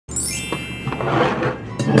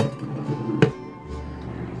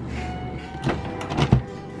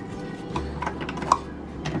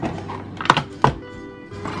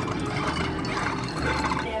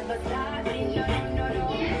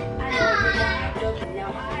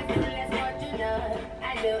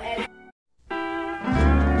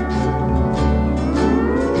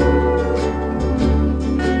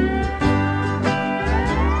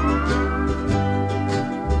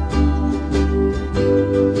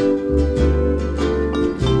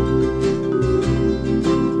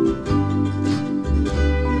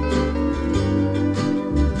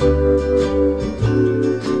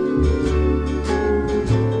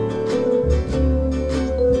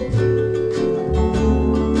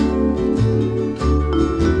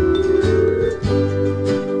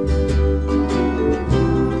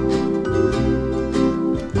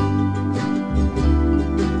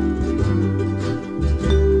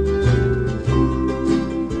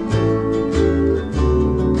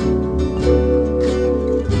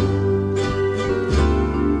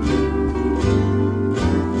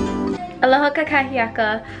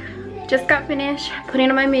kahiaka. Just got finished putting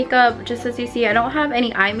on my makeup. Just as you see, I don't have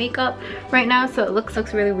any eye makeup right now, so it looks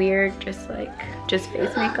really weird, just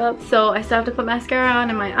face makeup. So I still have to put mascara on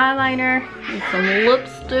and my eyeliner and some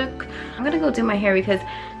lipstick. I'm gonna go do my hair because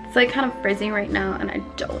it's like kind of frizzy right now and I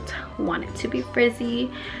don't want it to be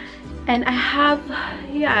frizzy. And I have,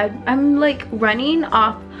 yeah, I'm like running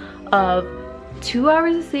off of 2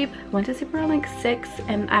 hours of sleep. Went to sleep around like 6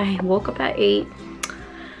 and I woke up at 8.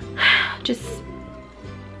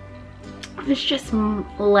 It's just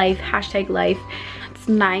life, hashtag life. It's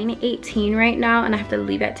 9:18 right now and I have to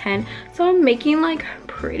leave at 10, so I'm making like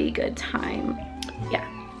pretty good time. Yeah,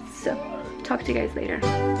 so talk to you guys later.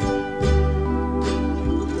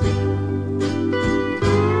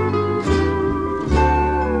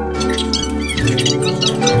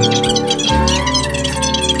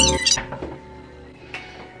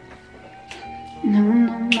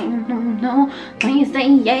 No, when you say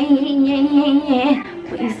yeah,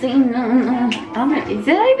 when you say no. Is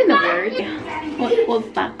that even the word? What was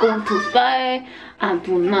that going to say? I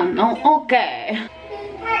do not know. Okay.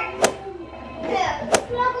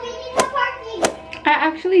 I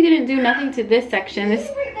actually didn't do nothing to this section. This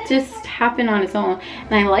just happened on its own,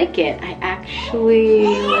 and I like it. I actually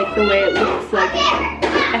like the way it looks. Like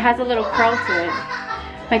it has a little curl to it.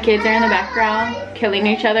 My kids are in the background killing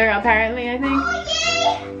each other apparently, I think.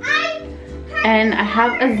 And I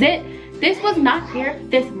have a zit. This was not here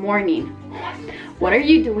this morning. What are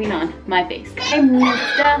you doing on my face? Hey,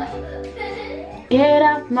 mister, get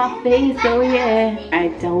off my face, oh yeah. I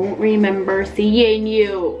don't remember seeing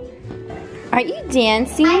you. Are you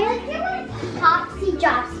dancing? I like it when Popsy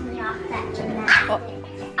drops me off that gymnast.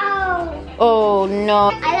 Oh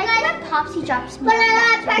no. I like when Popsy drops me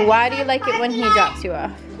off that. Why do you like it when he drops you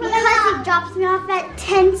off? Because he drops me off at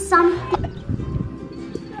 10 something.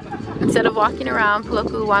 Instead of walking around,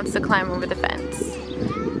 Puloku wants to climb over the fence.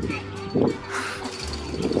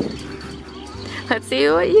 Let's see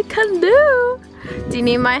what you can do. Do you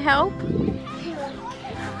need my help?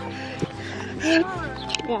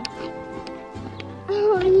 Yeah.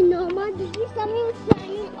 Oh, you know, Mom, did you send me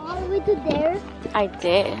flying all the way to there? I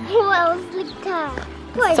did. Oh, I was like that.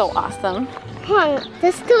 It's so awesome. Come on,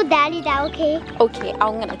 just tell Daddy that, okay? Okay,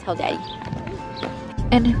 I'm gonna tell Daddy.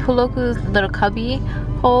 In Puloku's little cubby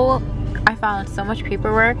hole, I found so much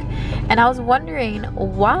paperwork, and I was wondering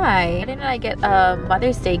why didn't I get a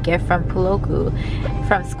Mother's Day gift from Puloku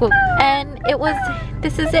from school? And it was,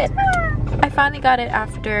 this is it. I finally got it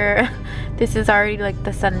after, this is already like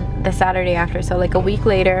the Saturday after, so like a week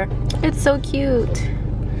later. It's so cute.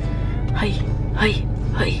 Hi, hi,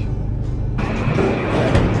 hi.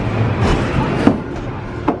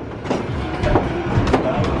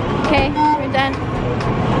 Okay, we're done.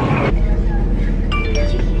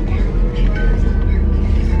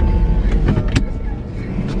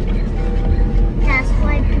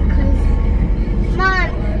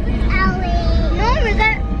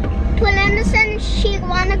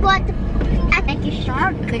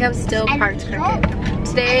 I think I'm still parked crooked.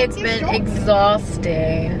 Today it's been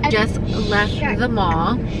exhausting. Just left the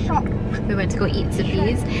mall. We went to go eat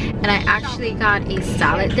Zippy's, and I actually got a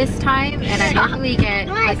salad this time, and I normally get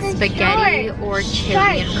like spaghetti or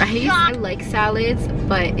chili and rice. I like salads,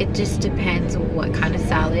 but it just depends what kind of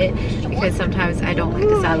salad, because sometimes I don't like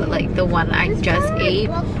the salad like the one I just ate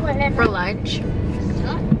for lunch.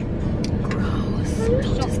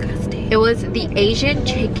 It was the Asian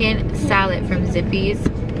chicken salad from Zippy's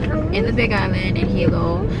in the Big Island in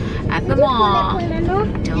Hilo at the mall.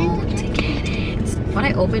 Don't get it. When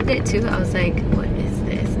I opened it too, I was like, what is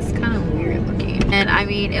this? It's kind of weird looking. And I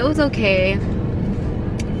mean, it was okay.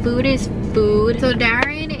 Food is food. So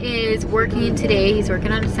Darren is working today. He's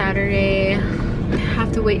working on a Saturday. I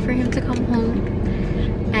have to wait for him to come home.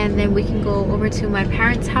 And then we can go over to my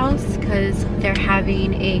parents' house because they're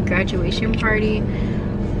having a graduation party.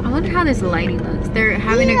 I wonder how this lighting looks. They're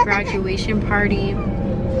having a graduation party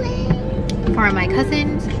for my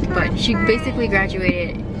cousin, but she basically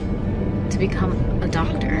graduated to become a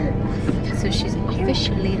doctor. So she's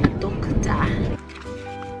officially a doctor.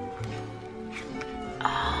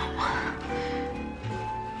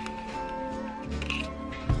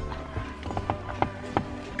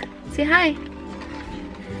 Say hi.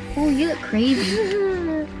 Oh, you look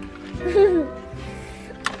crazy.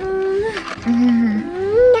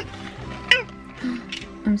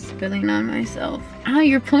 I'm spilling on myself. Ow,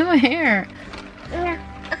 you're pulling my hair. Ow.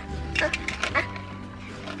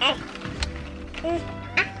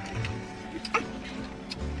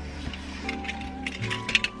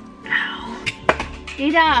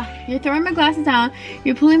 Ada, you're throwing my glasses down.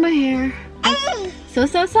 You're pulling my hair. I'm so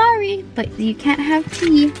sorry, but you can't have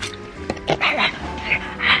tea.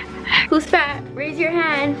 Who's fat? Raise your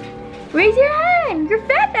hand. Raise your hand. You're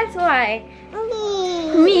fat, that's why.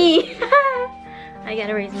 Me. I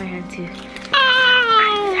gotta raise my hand too.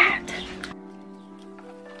 I'm fat.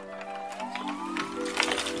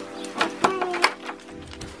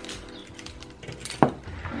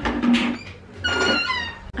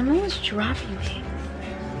 I'm almost dropping things.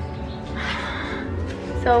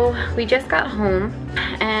 So we just got home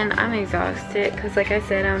and I'm exhausted because like I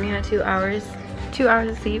said, I only had 2 hours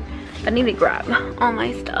of sleep. I need to grab all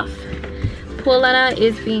my stuff. Pauletta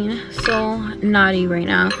is being so naughty right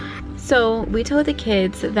now. So we told the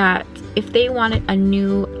kids that if they wanted a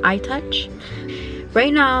new iTouch,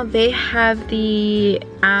 right now they have the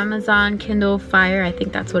Amazon Kindle Fire, I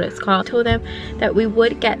think that's what it's called. I told them that we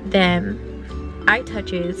would get them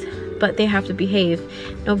iTouches, but they have to behave.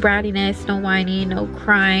 No brattiness, no whining, no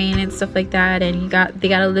crying and stuff like that. And they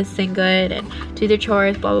gotta listen good and do their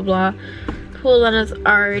chores, blah blah blah. Pauletta's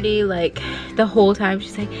already like the whole time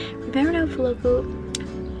she's like, remember now, Fuloku,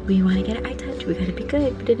 we want to get an iTouch, we gotta be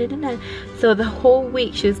good. So the whole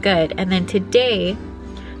week she was good, and then today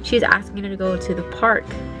she's asking her to go to the park.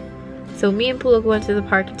 So me and Fuloku went to the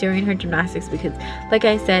park during her gymnastics because, like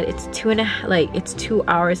I said, it's 2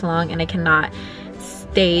 hours long, and I cannot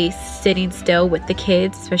stay sitting still with the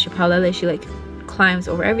kids, especially Pauletta. She like climbs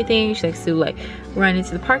over everything. She likes to like run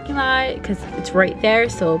into the parking lot because it's right there.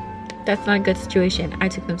 So that's not a good situation. I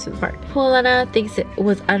took them to the park. Pauletta thinks it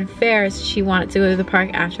was unfair. So she wanted to go to the park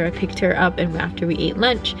after I picked her up and after we ate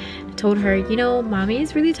lunch. I told her, you know, mommy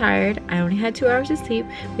is really tired. I only had 2 hours of sleep.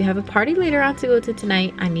 We have a party later on to go to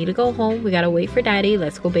tonight. I need to go home. We gotta wait for daddy.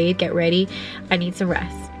 Let's go bathe, get ready. I need some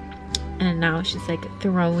rest. And now she's like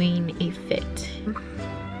throwing a fit.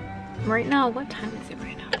 Right now, what time is it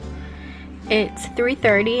right now? It's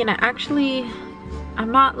 3:30 and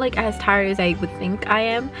I'm not like as tired as I would think I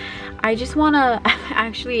am. I just want to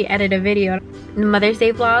actually edit a video, Mother's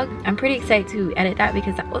Day vlog. I'm pretty excited to edit that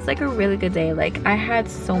because that was like a really good day. Like I had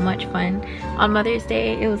so much fun on Mother's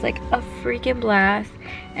Day. It was like a freaking blast,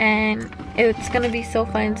 and it's gonna be so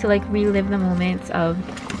fun to like relive the moments of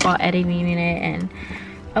while editing it and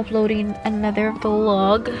uploading another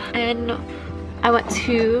vlog. And I went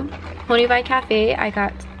to Honeyvine Cafe. I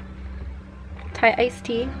got Thai iced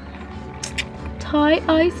tea. Thai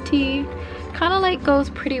iced tea kind of like goes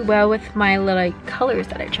pretty well with my little colors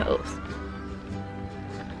that I chose.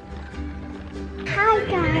 Hi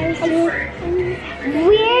guys,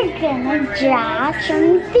 we're gonna draw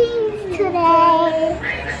some things today.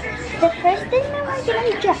 The first thing that we're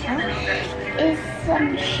gonna draw is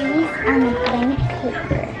some trees on a blank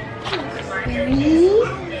paper. We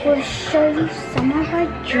will show you some of our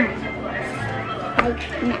drawings. Like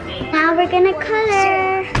now we're gonna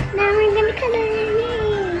color. Now we're gonna color. Yay.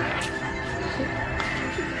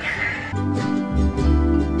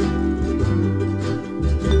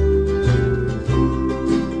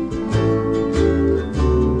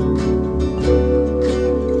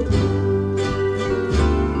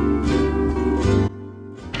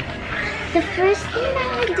 The first thing that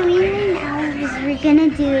we're doing right now is we're gonna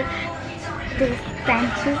do the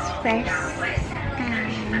branches first.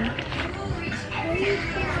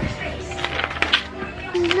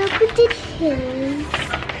 Look at the trees.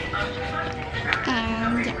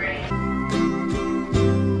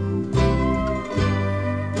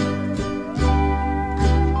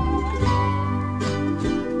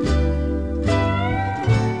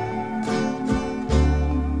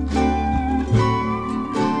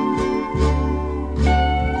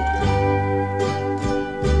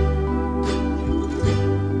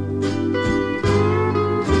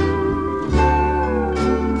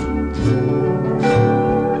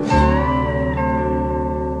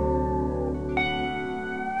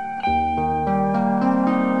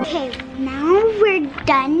 And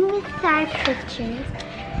done with our pictures.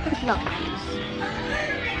 Look.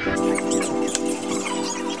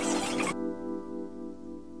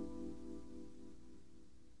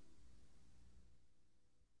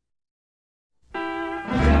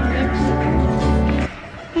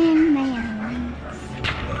 And my own.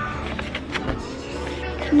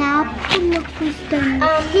 Now look who's done.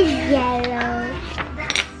 He's yellow.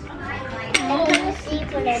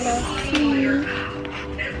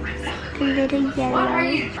 Little yellow.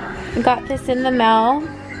 We got this in the mail.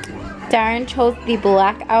 Darren chose the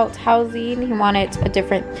blackout housing. He wanted a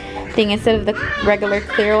different thing instead of the regular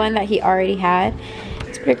clear one that he already had.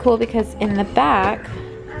 It's pretty cool because in the back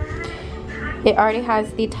it already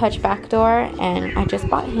has the touch back door, and I just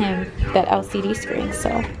bought him that LCD screen,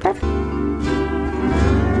 so perfect.